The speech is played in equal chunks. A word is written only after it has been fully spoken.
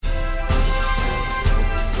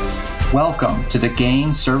Welcome to the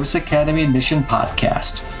Gain Service Academy Admission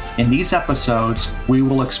Podcast. In these episodes, we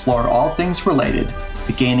will explore all things related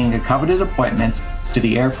to gaining a coveted appointment to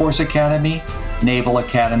the Air Force Academy, Naval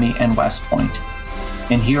Academy, and West Point.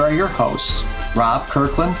 And here are your hosts, Rob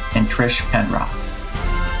Kirkland and Trish Penrod.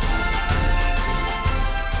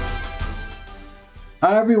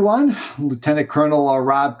 Hi, everyone. Lieutenant Colonel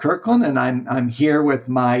Rob Kirkland, and I'm here with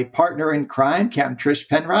my partner in crime, Captain Trish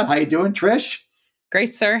Penrod. How you doing, Trish?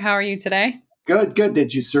 Great, sir. How are you today? Good.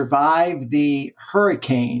 Did you survive the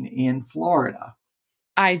hurricane in Florida?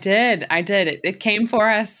 I did. It came for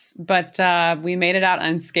us, but we made it out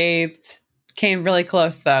unscathed. Came really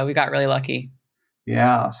close, though. We got really lucky.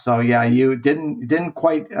 Yeah. So you didn't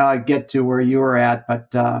quite get to where you were at,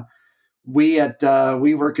 but we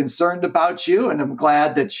were concerned about you, and I'm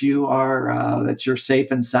glad that you're safe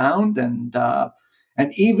and sound.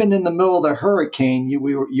 And even in the middle of the hurricane, you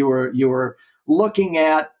were looking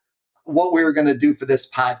at what we were going to do for this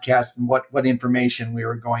podcast and what information we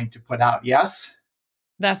were going to put out. Yes?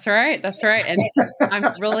 That's right. And I'm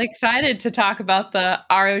really excited to talk about the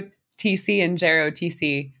ROTC and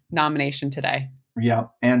JROTC nomination today. Yeah.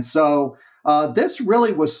 And so this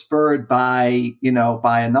really was spurred by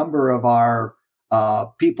a number of our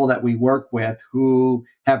people that we work with who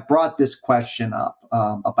have brought this question up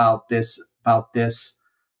about this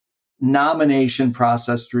nomination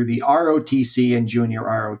process through the ROTC and junior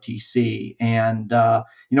ROTC. And,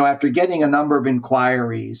 after getting a number of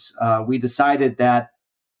inquiries, we decided that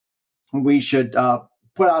we should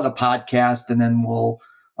put out a podcast, and then we'll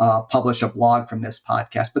publish a blog from this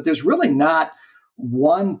podcast. But there's really not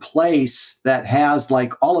one place that has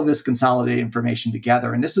like all of this consolidated information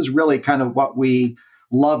together. And this is really kind of what we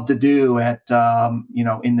love to do at,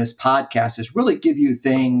 in this podcast, is really give you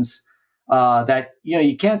things that,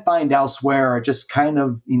 you can't find elsewhere, or just kind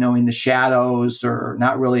of, in the shadows, or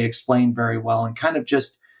not really explained very well, and kind of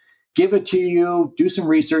just give it to you, do some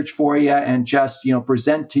research for you, and just,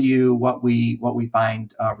 present to you what we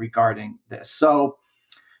find regarding this. So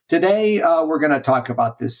today we're going to talk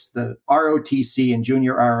about the ROTC and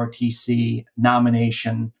junior ROTC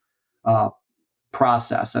nomination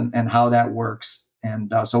process and how that works.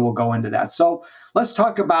 And so we'll go into that. So let's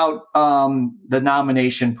talk about the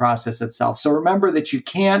nomination process itself. So remember that you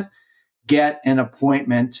can't get an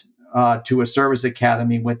appointment to a service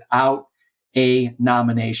academy without a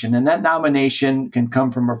nomination. And that nomination can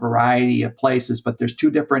come from a variety of places, but there's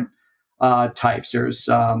two different types. There's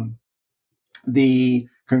the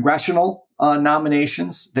congressional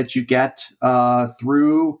nominations that you get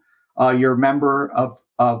through your member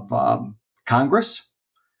of Congress.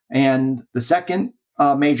 And the second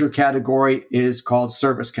major category is called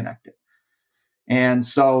service connected. And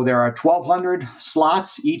so there are 1,200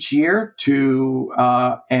 slots each year to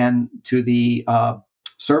the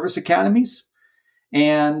service academies.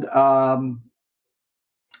 And out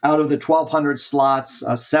of the 1,200 slots,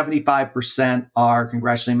 75% are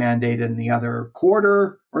congressionally mandated, and the other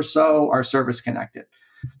quarter or so are service connected.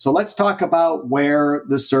 So let's talk about where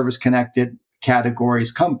the service connected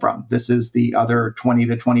categories come from. This is the other 20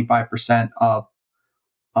 to 25% of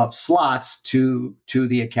slots to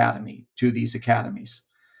the academy, to these academies.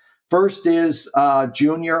 First is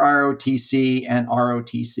junior ROTC and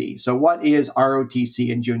ROTC. So what is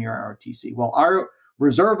ROTC and junior ROTC? Well, our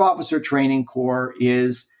Reserve Officer Training Corps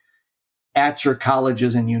is at your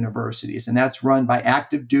colleges and universities, and that's run by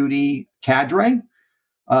active duty cadre,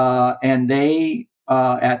 and they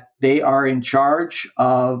are in charge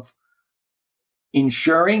of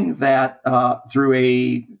ensuring that through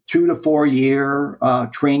a 2 to 4 year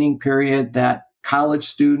training period, that college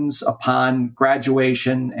students, upon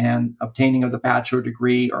graduation and obtaining of the bachelor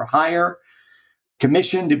degree or higher,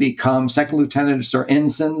 commissioned to become second lieutenants or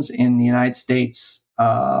ensigns in the United States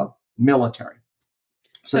military.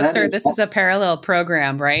 So sir, this is a parallel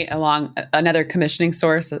program, right? Along another commissioning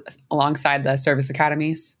source alongside the service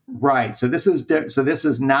academies. Right. So this is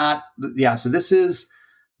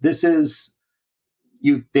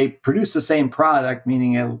they produce the same product,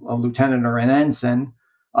 meaning a lieutenant or an ensign,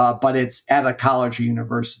 but it's at a college or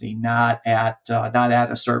university, not at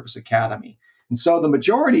a service academy. And so the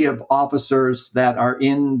majority of officers that are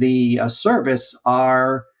in the service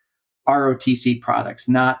are ROTC products,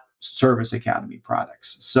 not service academy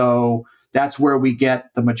products. So that's where we get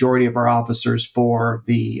the majority of our officers for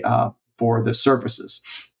the services.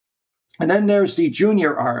 And then there's the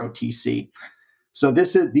junior ROTC. So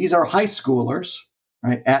these are high schoolers,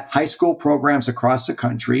 right, at high school programs across the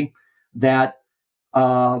country that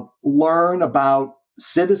learn about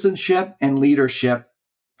citizenship and leadership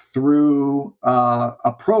through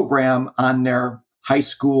a program on their high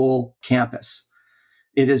school campus.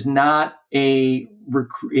 it is not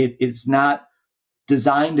it's not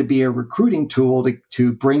designed to be a recruiting tool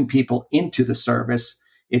to bring people into the service.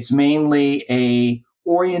 It's mainly a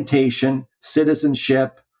orientation,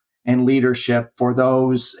 citizenship, and leadership for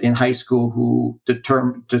those in high school who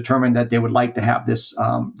determined that they would like to have this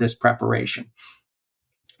preparation.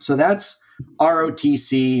 So that's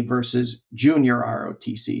ROTC versus junior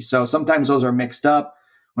ROTC. So sometimes those are mixed up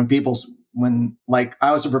when like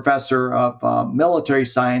I was a professor of military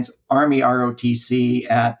science, Army ROTC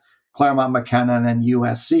at Claremont McKenna and then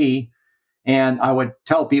USC. And I would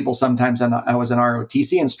tell people sometimes I was an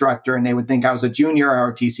ROTC instructor, and they would think I was a junior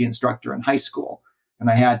ROTC instructor in high school. And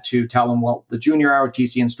I had to tell them, well, the junior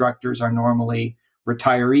ROTC instructors are normally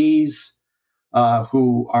retirees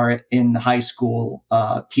who are in high school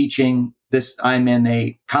teaching. I'm in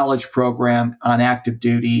a college program on active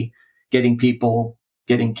duty, getting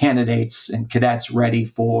candidates and cadets ready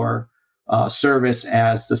for service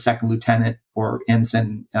as the second lieutenant or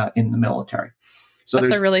ensign in the military. So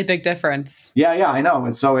that's a really big difference. Yeah, I know.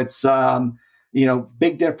 And so it's,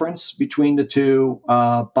 big difference between the two.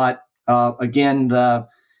 But again, the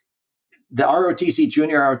ROTC,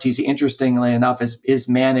 junior ROTC, interestingly enough, is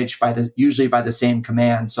managed usually by the same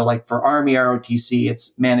command. So like for Army ROTC,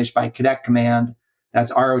 it's managed by Cadet Command.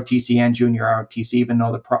 That's ROTC and junior ROTC, even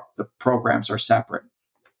though the programs are separate.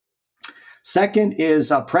 Second is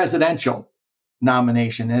a presidential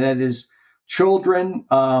nomination, and it is children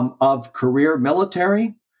of career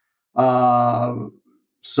military.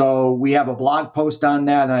 So we have a blog post on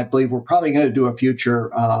that, and I believe we're probably going to do a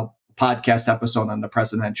future podcast episode on the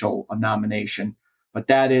presidential nomination. But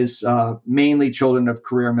that is mainly children of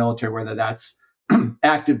career military, whether that's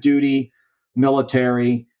active duty,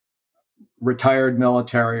 military, retired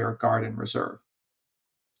military, or Guard and Reserve.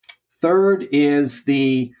 Third is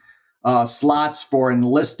the slots for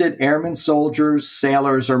enlisted airmen, soldiers,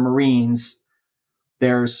 sailors, or Marines.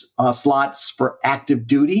 There's slots for active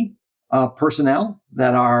duty personnel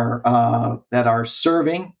that are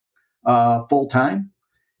serving full time,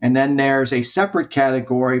 and then there's a separate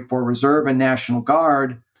category for Reserve and National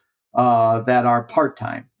Guard that are part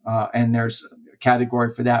time, and there's a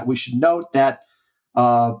category for that. We should note that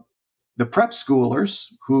the prep schoolers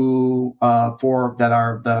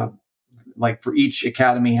for each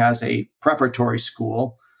academy has a preparatory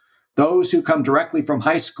school. Those who come directly from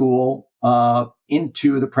high school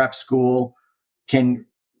into the prep school can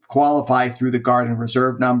qualify through the Guard and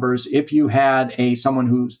Reserve numbers. If you had someone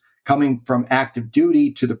who's coming from active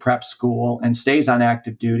duty to the prep school and stays on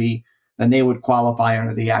active duty, then they would qualify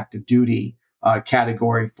under the active duty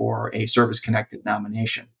category for a service-connected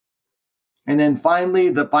nomination. And then finally,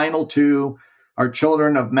 the final two are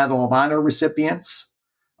children of Medal of Honor recipients,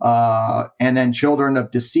 and then children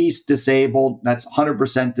of deceased, disabled, that's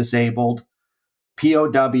 100% disabled,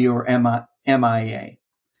 POW or MIA.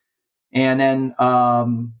 And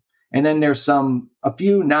then there's a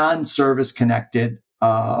few non-service connected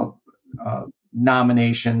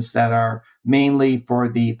nominations that are mainly for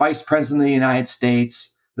the Vice President of the United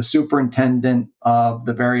States, the superintendent of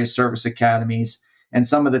the various service academies, and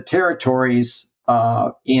some of the territories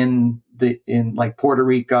in like Puerto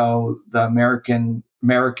Rico, the American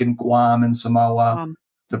Guam and Samoa,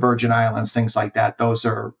 the Virgin Islands, things like that. Those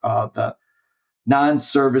are the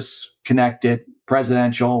non-service connected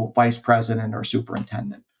presidential, vice president, or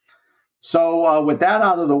superintendent. So with that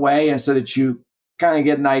out of the way, and so that you kind of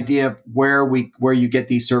get an idea of where you get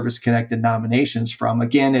these service connected nominations from.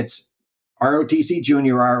 Again, it's ROTC,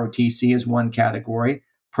 junior ROTC is one category.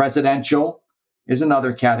 Presidential is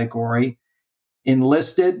another category.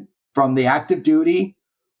 Enlisted from the active duty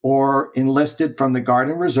or enlisted from the Guard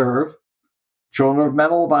and Reserve. Children of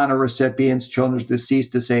Medal of Honor recipients, children of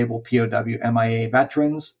deceased, disabled, POW, MIA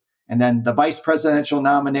veterans. And then the vice presidential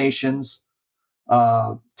nominations,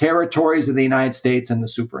 territories of the United States, and the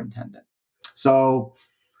superintendent. So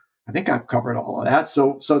I think I've covered all of that.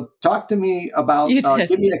 So talk to me about,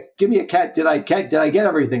 give me a cat. Did I get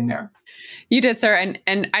everything there? You did, sir.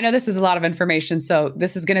 And I know this is a lot of information. So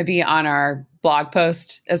this is going to be on our blog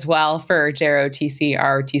post as well for JROTC,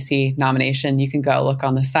 ROTC nomination. You can go look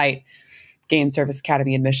on the site,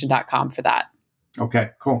 GainServiceAcademyAdmission.com for that. Okay,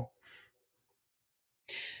 cool.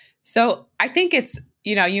 So I think it's,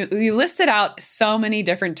 you listed out so many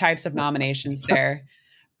different types of nominations there.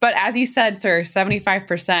 But as you said, sir,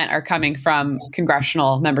 75% are coming from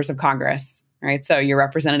congressional members of Congress, right? So your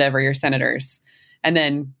representative or your senators. And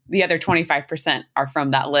then the other 25% are from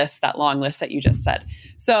that list, that long list that you just said.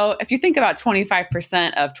 So if you think about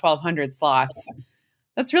 25% of 1,200 slots,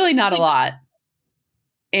 that's really not a lot.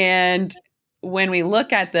 And when we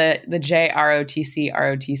look at the JROTC,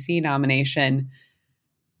 ROTC nomination,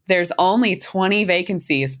 there's only 20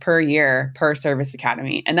 vacancies per year per service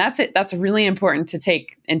academy. And that's it. That's really important to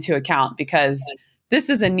take into account because this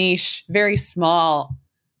is a niche, very small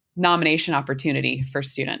nomination opportunity for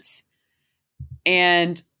students.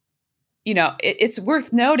 And, it's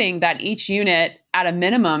worth noting that each unit at a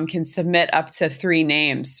minimum can submit up to 3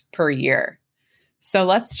 names per year. So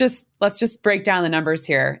let's just break down the numbers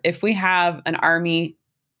here. If we have an Army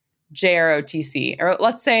JROTC, or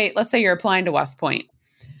let's say you're applying to West Point,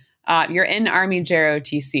 you're in Army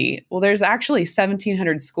JROTC. Well, there's actually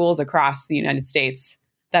 1,700 schools across the United States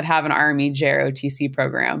that have an Army JROTC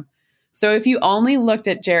program. So if you only looked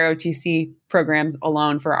at JROTC programs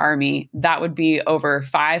alone for Army, that would be over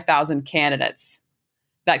 5,000 candidates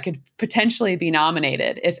that could potentially be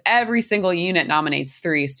nominated if every single unit nominates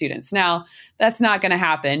 3 students. Now, that's not going to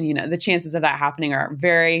happen. The chances of that happening are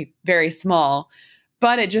very, very small,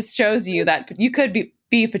 but it just shows you that you could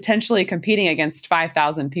be potentially competing against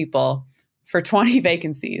 5,000 people for 20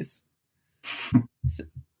 vacancies.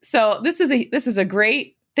 So this is a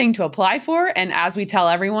great thing to apply for. And as we tell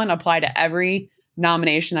everyone, apply to every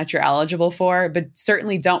nomination that you're eligible for, but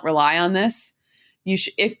certainly don't rely on this.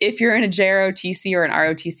 If you're in a JROTC or an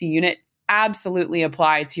ROTC unit, absolutely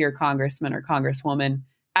apply to your congressman or congresswoman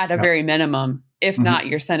at a very minimum, if not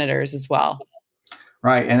your senators as well.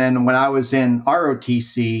 Right. And then when I was in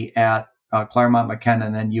ROTC at Claremont McKenna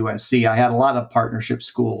and USC, I had a lot of partnership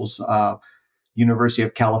schools, University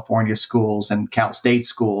of California schools and Cal State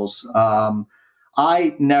schools.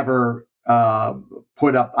 I never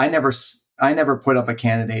put up a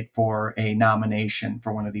candidate for a nomination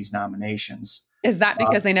for one of these nominations. Is that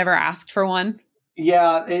because they never asked for one?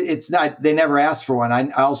 Yeah, it's not. They never asked for one. I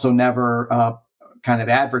also never kind of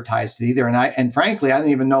advertised it either. And frankly, I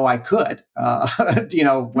didn't even know I could,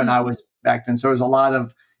 when I was back then. So it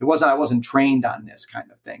was I wasn't trained on this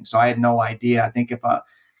kind of thing. So I had no idea. I think if a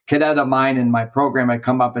cadet of mine in my program had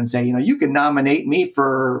come up and say, you can nominate me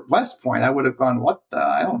for West Point, I would have gone,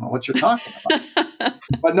 I don't know what you're talking about.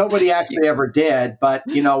 But nobody actually ever did. But,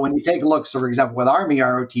 when you take a look, so for example, with Army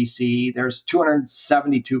ROTC, there's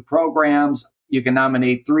 272 programs. You can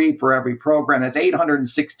nominate 3 for every program. That's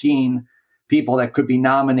 816 people that could be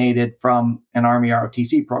nominated from an Army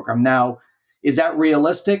ROTC program. Now, is that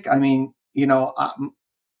realistic? I mean,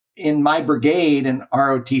 in my brigade in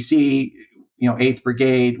ROTC, 8th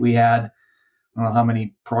Brigade, we had, I don't know how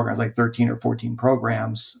many programs, like 13 or 14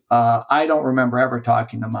 programs. I don't remember ever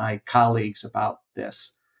talking to my colleagues about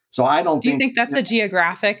this. So I don't think... Do you think that's a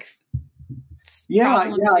geographic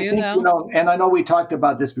problem too, I think, and I know we talked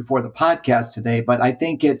about this before the podcast today, but I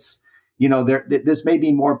think it's, this may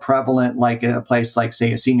be more prevalent like at a place like,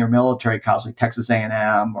 say, a senior military college like Texas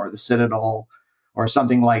A&M or the Citadel or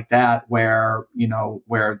something like that, where,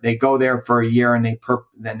 where they go there for a year and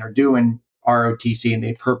then they're doing ROTC and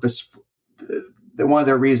they one of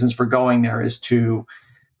their reasons for going there is to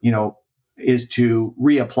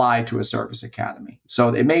reapply to a service academy. So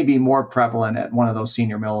it may be more prevalent at one of those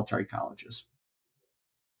senior military colleges.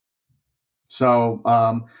 So,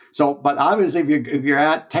 but obviously if you're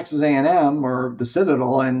at Texas A&M or the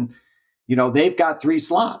Citadel and, they've got 3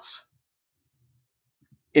 slots.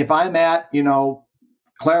 If I'm at,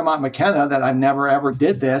 Claremont McKenna, that I've never ever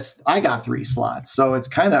did this, I got 3 slots. So it's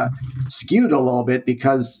kind of skewed a little bit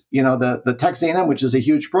because, the Texas A&M, which is a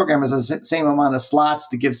huge program, has the same amount of slots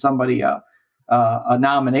to give somebody a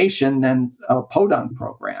nomination than a podunk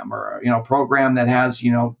program or, program that has,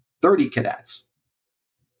 30 cadets.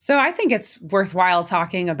 So I think it's worthwhile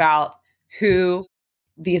talking about who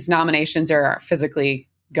these nominations are physically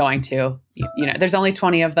going to. There's only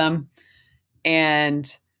 20 of them.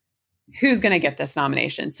 And who's going to get this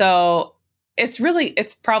nomination? So it's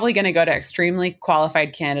probably going to go to extremely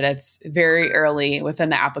qualified candidates very early within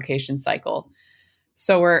the application cycle.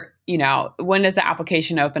 So when does the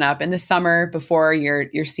application open up? In the summer before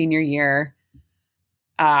your senior year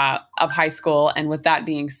of high school. And with that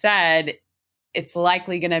being said, it's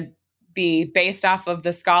likely going to be based off of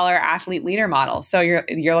the scholar athlete leader model. So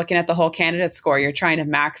you're looking at the whole candidate score. You're trying to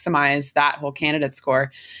maximize that whole candidate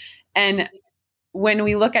score. And when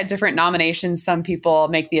we look at different nominations, some people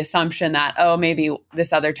make the assumption that, maybe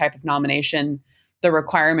this other type of nomination, the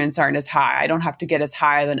requirements aren't as high. I don't have to get as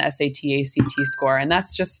high of an SAT, ACT score. And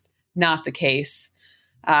that's just not the case.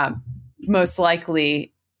 Most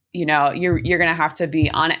likely, you're going to have to be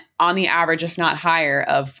on the average, if not higher,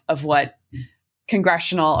 of what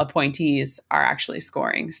congressional appointees are actually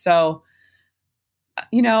scoring. So,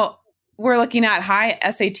 we're looking at high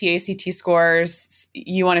SAT, ACT scores.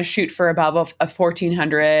 You want to shoot for above a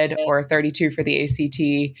 1,400 or 32 for the ACT.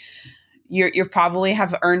 You probably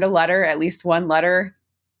have earned a letter, at least one letter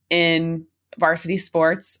in varsity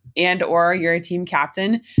sports and or you're a team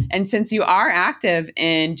captain. And since you are active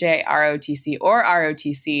in JROTC or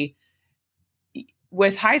ROTC,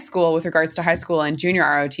 with high school, with regards to high school and junior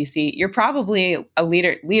ROTC, you're probably a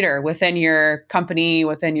leader within your company,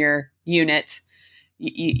 within your unit.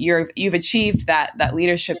 You've achieved that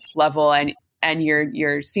leadership level, and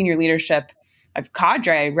your senior leadership of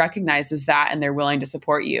cadre recognizes that, and they're willing to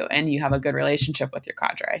support you, and you have a good relationship with your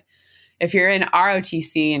cadre. If you're in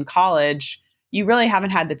ROTC in college, you really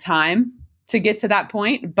haven't had the time to get to that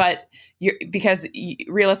point, but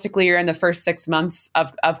realistically, you're in the first 6 months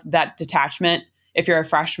of that detachment. If you're a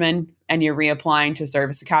freshman and you're reapplying to a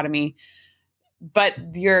service academy, but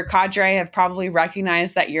your cadre have probably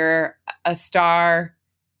recognized that you're a star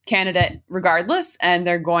candidate regardless, and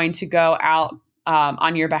they're going to go out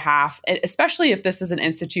on your behalf, especially if this is an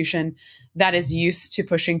institution that is used to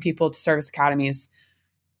pushing people to service academies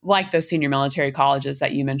like those senior military colleges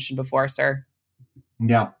that you mentioned before, sir.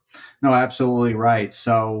 Yeah, no, absolutely right.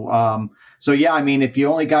 So, yeah, I mean, if you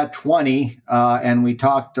only got 20, and we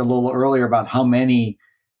talked a little earlier about how many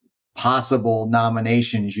possible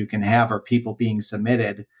nominations you can have or people being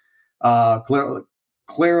submitted, clearly,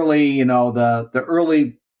 the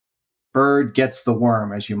early bird gets the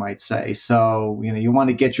worm, as you might say. So, you want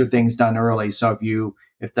to get your things done early. So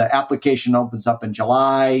if the application opens up in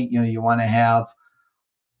July, you want to have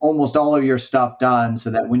almost all of your stuff done so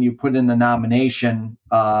that when you put in the nomination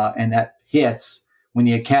and that hits, when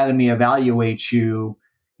the academy evaluates you,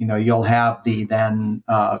 you'll have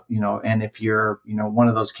and if you're, one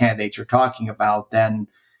of those candidates you're talking about, then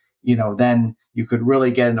you could really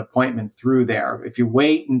get an appointment through there. If you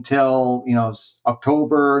wait until,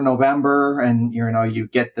 October, November, and, you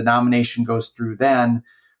get the nomination goes through, then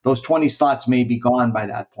those 20 slots may be gone by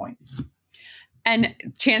that point. And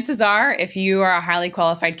chances are, if you are a highly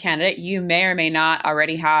qualified candidate, you may or may not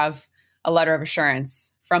already have a letter of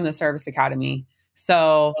assurance from the service academy.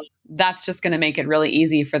 So that's just going to make it really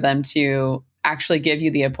easy for them to actually give you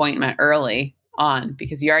the appointment early on,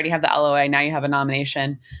 because you already have the LOA. Now you have a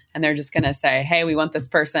nomination, and they're just going to say, hey, we want this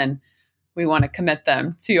person. We want to commit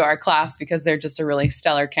them to our class because they're just a really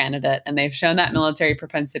stellar candidate, and they've shown that military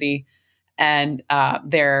propensity, and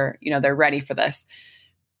they're ready for this.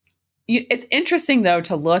 It's interesting, though,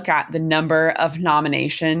 to look at the number of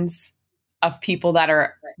nominations of people that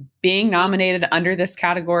are being nominated under this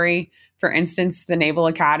category. For instance, the Naval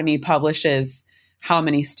Academy publishes how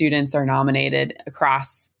many students are nominated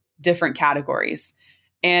across different categories.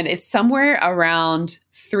 And it's somewhere around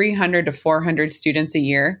 300 to 400 students a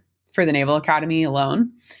year for the Naval Academy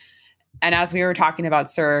alone. And as we were talking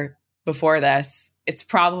about, sir, before this, it's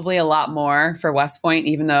probably a lot more for West Point,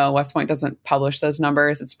 even though West Point doesn't publish those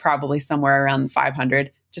numbers. It's probably somewhere around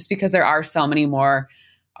 500, just because there are so many more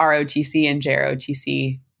ROTC and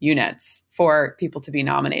JROTC units for people to be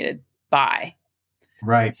nominated by.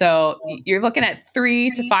 Right. So you're looking at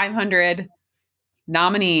 300 to 500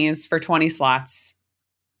 nominees for 20 slots.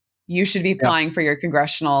 You should be applying for your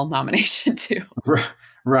congressional nomination too.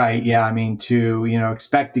 Right. Yeah. I mean, to,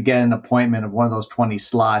 expect to get an appointment of one of those 20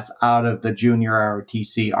 slots out of the junior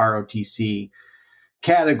ROTC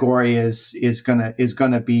category is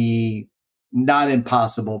going to be not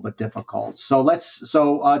impossible, but difficult. So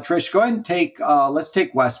Trish, go ahead and let's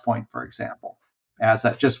take West Point, for example, as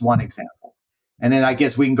just one example. And then I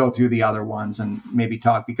guess we can go through the other ones and maybe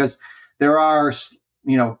talk, because there are,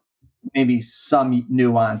 maybe some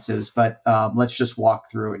nuances, but let's just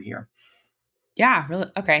walk through it here. Yeah, really.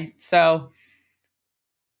 Okay. So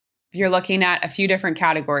you're looking at a few different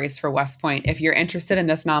categories for West Point. If you're interested in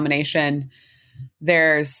this nomination,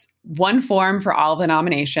 there's one form for all of the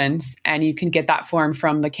nominations, and you can get that form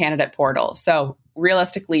from the candidate portal. So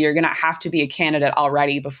realistically, you're going to have to be a candidate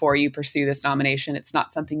already before you pursue this nomination. It's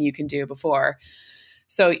not something you can do before.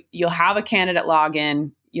 So you'll have a candidate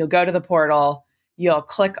login, you'll go to the portal, you'll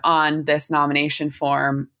click on this nomination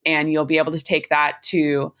form, and you'll be able to take that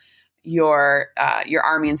to your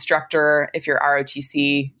Army instructor if you're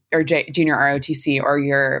ROTC or junior ROTC, or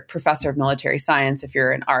your professor of military science if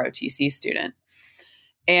you're an ROTC student.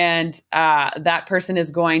 And that person is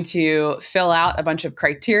going to fill out a bunch of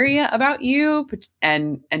criteria about you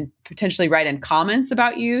and potentially write in comments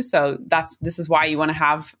about you. So this is why you want to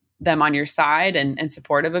have them on your side and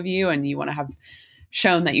supportive of you, and you want to have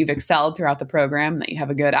shown that you've excelled throughout the program, that you have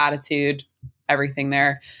a good attitude, everything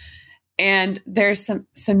there. And there's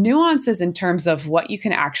some nuances in terms of what you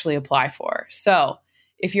can actually apply for. So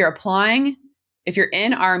if you're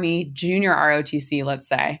in Army junior ROTC, let's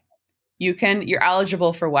say, you're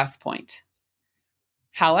eligible for West Point.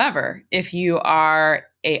 However, if you are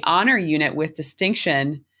a honor unit with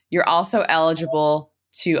distinction, you're also eligible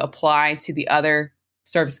to apply to the other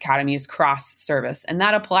service academies cross service. And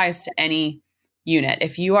that applies to any unit.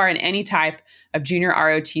 If you are in any type of junior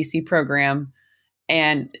ROTC program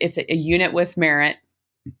and it's a unit with merit,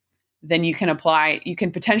 then you can apply, you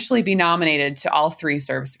can potentially be nominated to all 3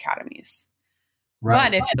 service academies.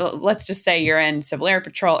 Right. But if, let's just say you're in Civil Air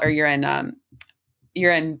Patrol or you're in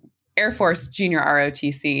Air Force junior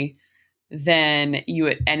ROTC, then you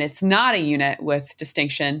would, and it's not a unit with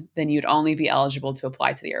distinction, then you'd only be eligible to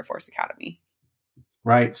apply to the Air Force Academy.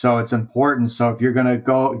 Right. So it's important. So if you're going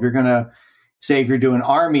to say, if you're doing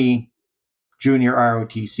Army junior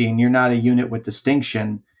ROTC and you're not a unit with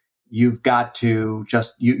distinction, you've got to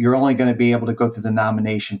you're only going to be able to go through the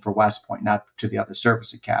nomination for West Point, not to the other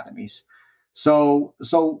service academies. So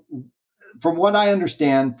from what I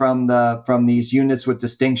understand from these units with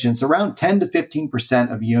distinctions, around 10 to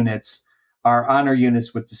 15% of units are honor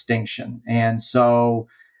units with distinction. And so,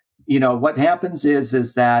 what happens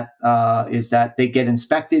is that they get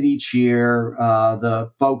inspected each year. The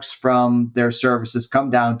folks from their services come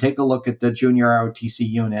down, take a look at the junior ROTC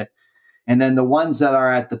unit. And then the ones that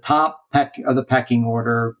are at the top of the pecking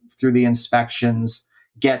order through the inspections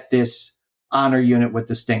get this honor unit with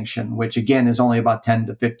distinction, which again is only about 10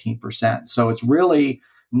 to 15%. So it's really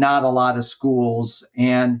not a lot of schools.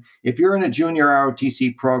 And if you're in a junior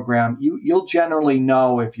ROTC program, you'll generally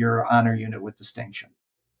know if you're honor unit with distinction.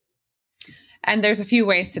 And there's a few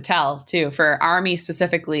ways to tell too. For Army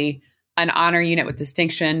specifically, an honor unit with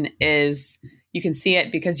distinction is, you can see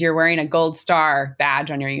it because you're wearing a gold star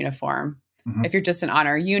badge on your uniform. Mm-hmm. If you're just an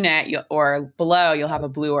honor unit or below, you'll have a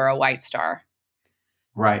blue or a white star.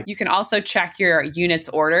 Right. You can also check your unit's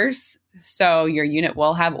orders. So your unit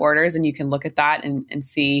will have orders and you can look at that and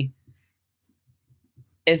see,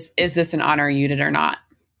 is this an honor unit or not?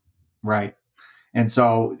 Right. And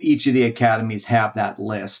so each of the academies have that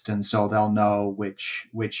list. And so they'll know which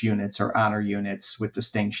units are honor units with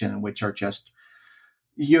distinction and which are just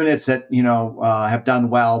units that, have done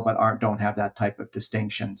well, but don't have that type of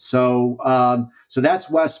distinction. So that's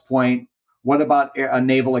West Point. What about a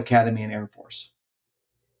Naval Academy and Air Force?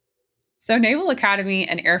 So Naval Academy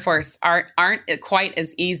and Air Force aren't quite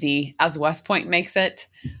as easy as West Point makes it.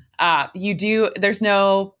 There's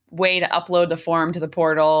no way to upload the form to the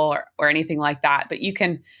portal or anything like that, but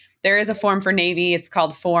there is a form for Navy. It's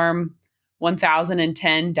called Form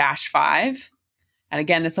 1010-5. And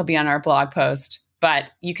again, this will be on our blog post,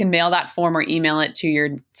 but you can mail that form or email it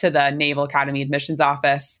to the Naval Academy admissions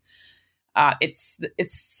office. It's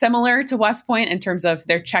similar to West Point in terms of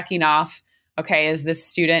they're checking off, okay, is this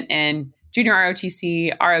student in junior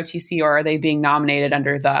ROTC, or are they being nominated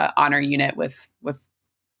under the honor unit with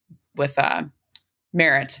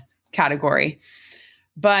merit category?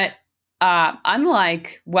 But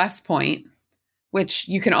unlike West Point, which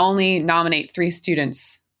you can only nominate 3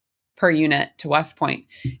 students per unit to West Point,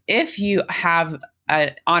 if you have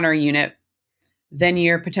an honor unit, then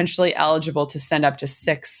you're potentially eligible to send up to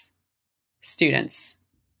 6 students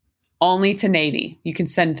only to Navy. You can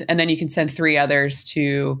send 3 others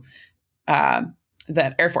to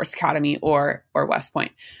the Air Force Academy or West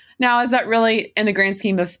Point. Now, is that really, in the grand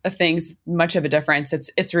scheme of things, much of a difference?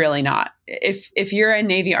 It's really not. If you're a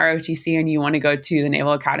Navy ROTC and you want to go to the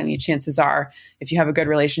Naval Academy, chances are, if you have a good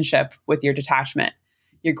relationship with your detachment,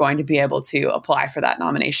 you're going to be able to apply for that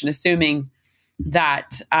nomination, assuming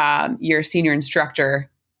that your senior instructor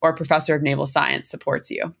or professor of naval science supports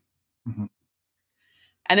you. Mm-hmm.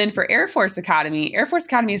 And then for Air Force Academy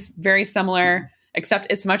is very similar, except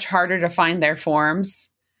it's much harder to find their forms.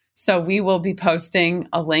 So we will be posting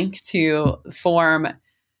a link to Form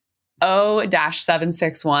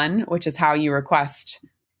O-761, which is how you request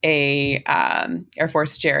a Air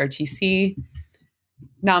Force JROTC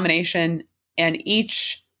nomination. And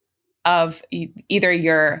each of either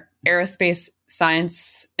your aerospace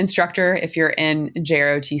science instructor, if you're in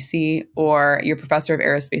JROTC, or your professor of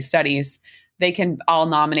aerospace studies, they can all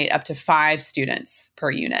nominate up to 5 students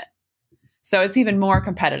per unit. So it's even more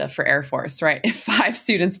competitive for Air Force, right? If 5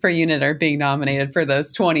 students per unit are being nominated for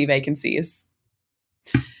those 20 vacancies.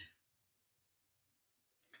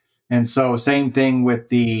 And so same thing with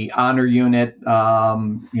the honor unit.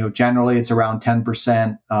 Generally it's around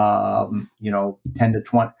 10%, 10 to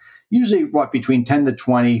 20, usually between 10 to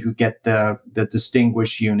 20 who get the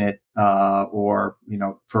distinguished unit, or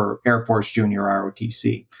for Air Force junior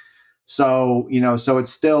ROTC. So, so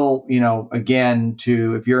it's still, again,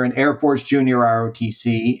 if you're an Air Force junior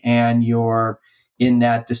ROTC and you're in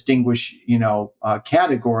that distinguished,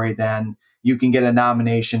 category, then you can get a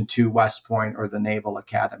nomination to West Point or the Naval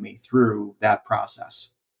Academy through that process.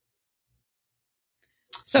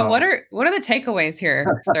 So what are the takeaways here,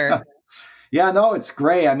 sir? Yeah, no, it's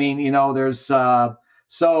great. I mean, there's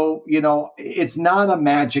it's not a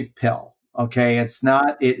magic pill. Okay, it's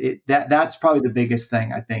not that's probably the biggest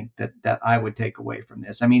thing I think that I would take away from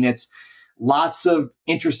this. I mean, it's lots of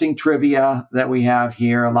interesting trivia that we have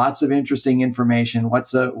here, lots of interesting information.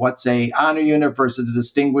 What's a honor unit versus a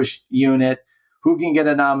distinguished unit? Who can get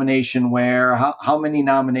a nomination where? How many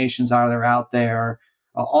nominations are there out there?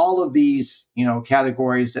 All of these,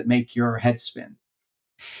 categories that make your head spin.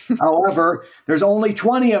 However, there's only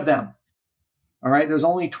 20 of them. All right, there's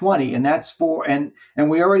only 20, and that's and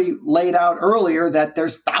we already laid out earlier that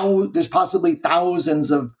there's possibly thousands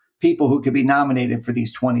of people who could be nominated for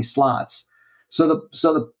these 20 slots. So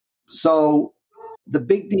the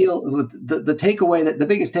big deal, the takeaway, that the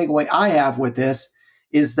biggest takeaway I have with this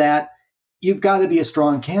is that you've got to be a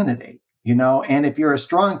strong candidate, and if you're a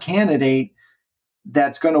strong candidate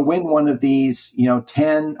that's going to win one of these,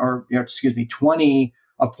 10 or 20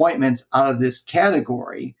 appointments out of this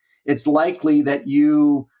category, it's likely that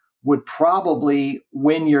you would probably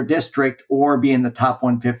win your district or be in the top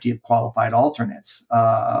 150 of qualified alternates.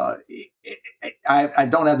 I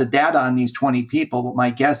don't have the data on these 20 people, but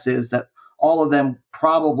my guess is that all of them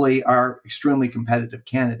probably are extremely competitive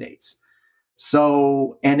candidates.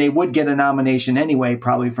 So, and they would get a nomination anyway,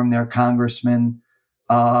 probably from their congressman,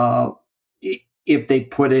 if they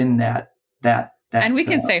put in that. And we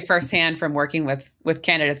can say firsthand from working with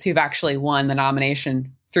candidates who've actually won the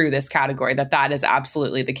nomination through this category that is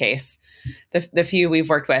absolutely the case. The few we've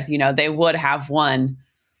worked with, they would have won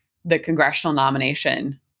the congressional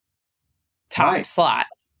nomination top slot.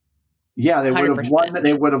 Yeah, they 100%. Would have won.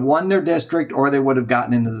 They would have won their district, or they would have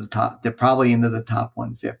gotten into the top. They're probably into the top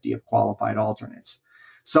 150 of qualified alternates.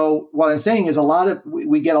 So what I'm saying is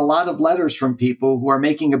we get a lot of letters from people who are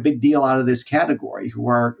making a big deal out of this category, who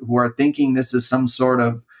are thinking this is some sort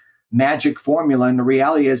of magic formula. And the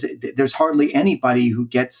reality is there's hardly anybody who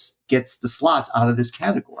gets the slots out of this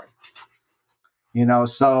category.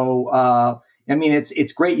 So I mean,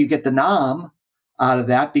 it's great you get the nom out of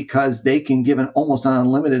that because they can give almost an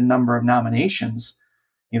unlimited number of nominations,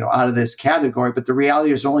 out of this category. But the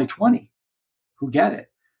reality is only 20 who get it.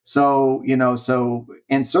 So,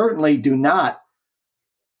 and certainly do not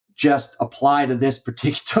just apply to this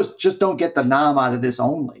particular, just don't get the nom out of this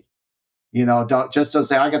only. Don't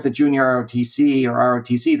say, I got the junior ROTC or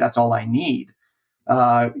ROTC, that's all I need.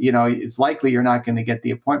 It's likely you're not going to get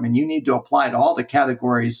the appointment. You need to apply to all the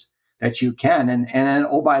categories that you can. And then,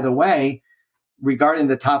 oh, by the way, regarding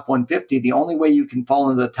the top 150, the only way you can fall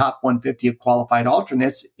into the top 150 of qualified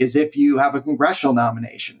alternates is if you have a congressional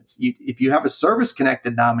nomination. If you have a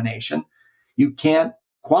service-connected nomination, you can't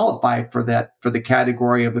qualify for the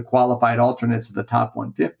category of the qualified alternates of the top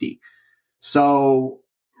 150. So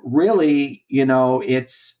really,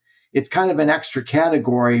 it's kind of an extra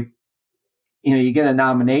category. You get a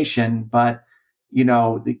nomination, but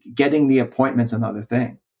getting the appointment's another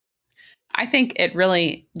thing. I think it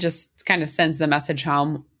really just kind of sends the message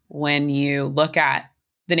home when you look at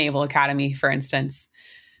the Naval Academy, for instance.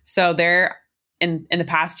 So there, in the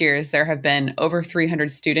past years, there have been over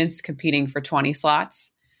 300 students competing for 20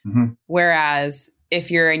 slots. Mm-hmm. Whereas if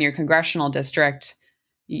you're in your congressional district,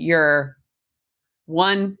 you're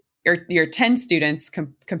 10 students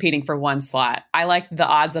competing for one slot. I like the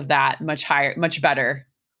odds of that much higher, much better.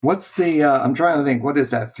 What's the, I'm trying to think, what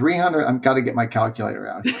is that? 300? I've got to get my calculator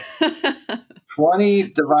out.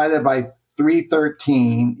 20 divided by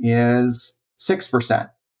 313 is 6%.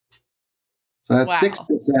 So that's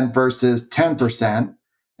 6% versus 10%.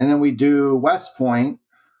 And then we do West Point.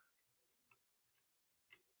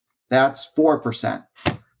 That's 4%.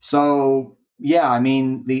 So yeah, I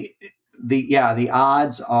mean, the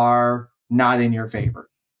odds are not in your favor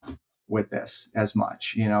with this as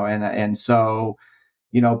much, and so,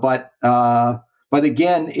 but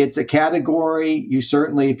again, it's a category. You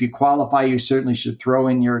certainly, if you qualify, you certainly should throw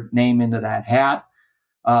in your name into that hat.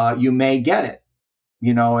 You may get it.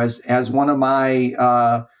 As one of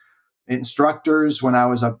my instructors when I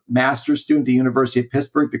was a master's student at the University of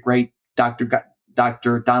Pittsburgh, the great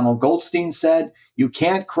Dr. Donald Goldstein said, "You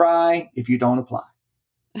can't cry if you don't apply."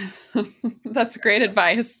 That's great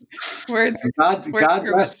advice. God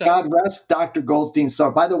rest Dr. Goldstein.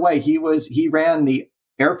 So, by the way, he ran the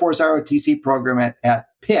Air Force ROTC program at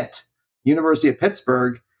Pitt, University of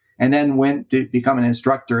Pittsburgh, and then went to become an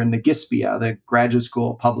instructor in the GISPIA, the Graduate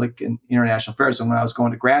School of Public and International Affairs. And when I was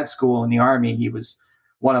going to grad school in the Army, he was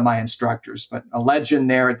one of my instructors, but a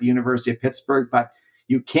legend there at the University of Pittsburgh. But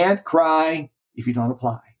you can't cry if you don't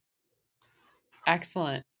apply.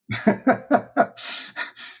 Excellent.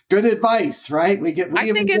 Good advice, right?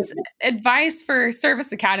 I think it's advice for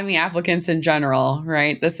Service Academy applicants in general,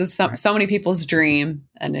 right? This is so many people's dream,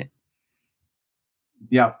 and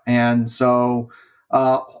yeah. And so,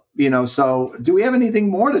 so do we have anything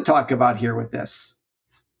more to talk about here with this?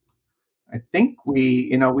 I think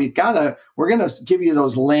we're going to give you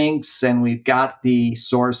those links, and we've got the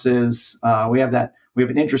sources. We have an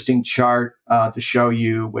interesting chart to show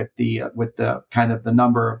you with the kind of the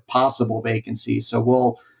number of possible vacancies. So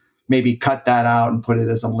we'll maybe cut that out and put it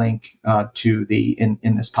as a link to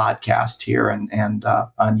in this podcast here and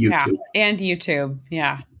on YouTube. Yeah, and YouTube.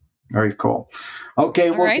 Yeah. Very cool.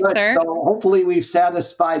 Okay. Well, right, sir. So hopefully we've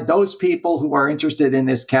satisfied those people who are interested in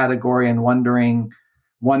this category and wondering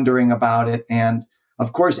about it. And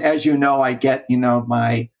of course, as you know, I get, in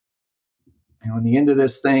the end of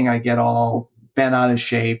this thing, I get all bent out of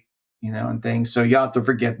shape, and things. So you have to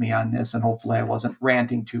forgive me on this. And hopefully I wasn't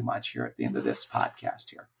ranting too much here at the end of this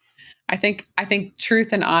podcast here. I think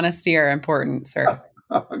truth and honesty are important, sir.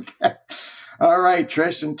 Okay. All right,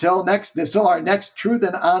 Trish, until our next truth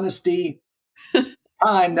and honesty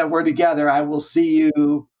time that we're together, I will see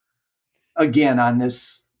you again on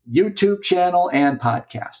this YouTube channel and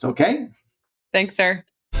podcast. Okay? Thanks, sir.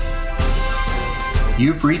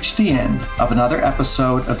 You've reached the end of another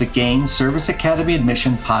episode of the Gain Service Academy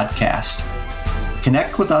Admission podcast.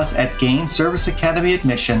 Connect with us at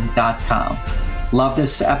gainserviceacademyadmission.com. Love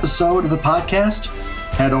this episode of the podcast?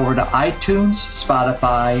 Head over to iTunes,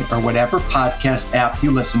 Spotify, or whatever podcast app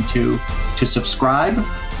you listen to subscribe,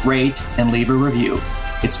 rate, and leave a review.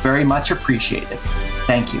 It's very much appreciated.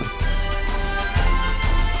 Thank you.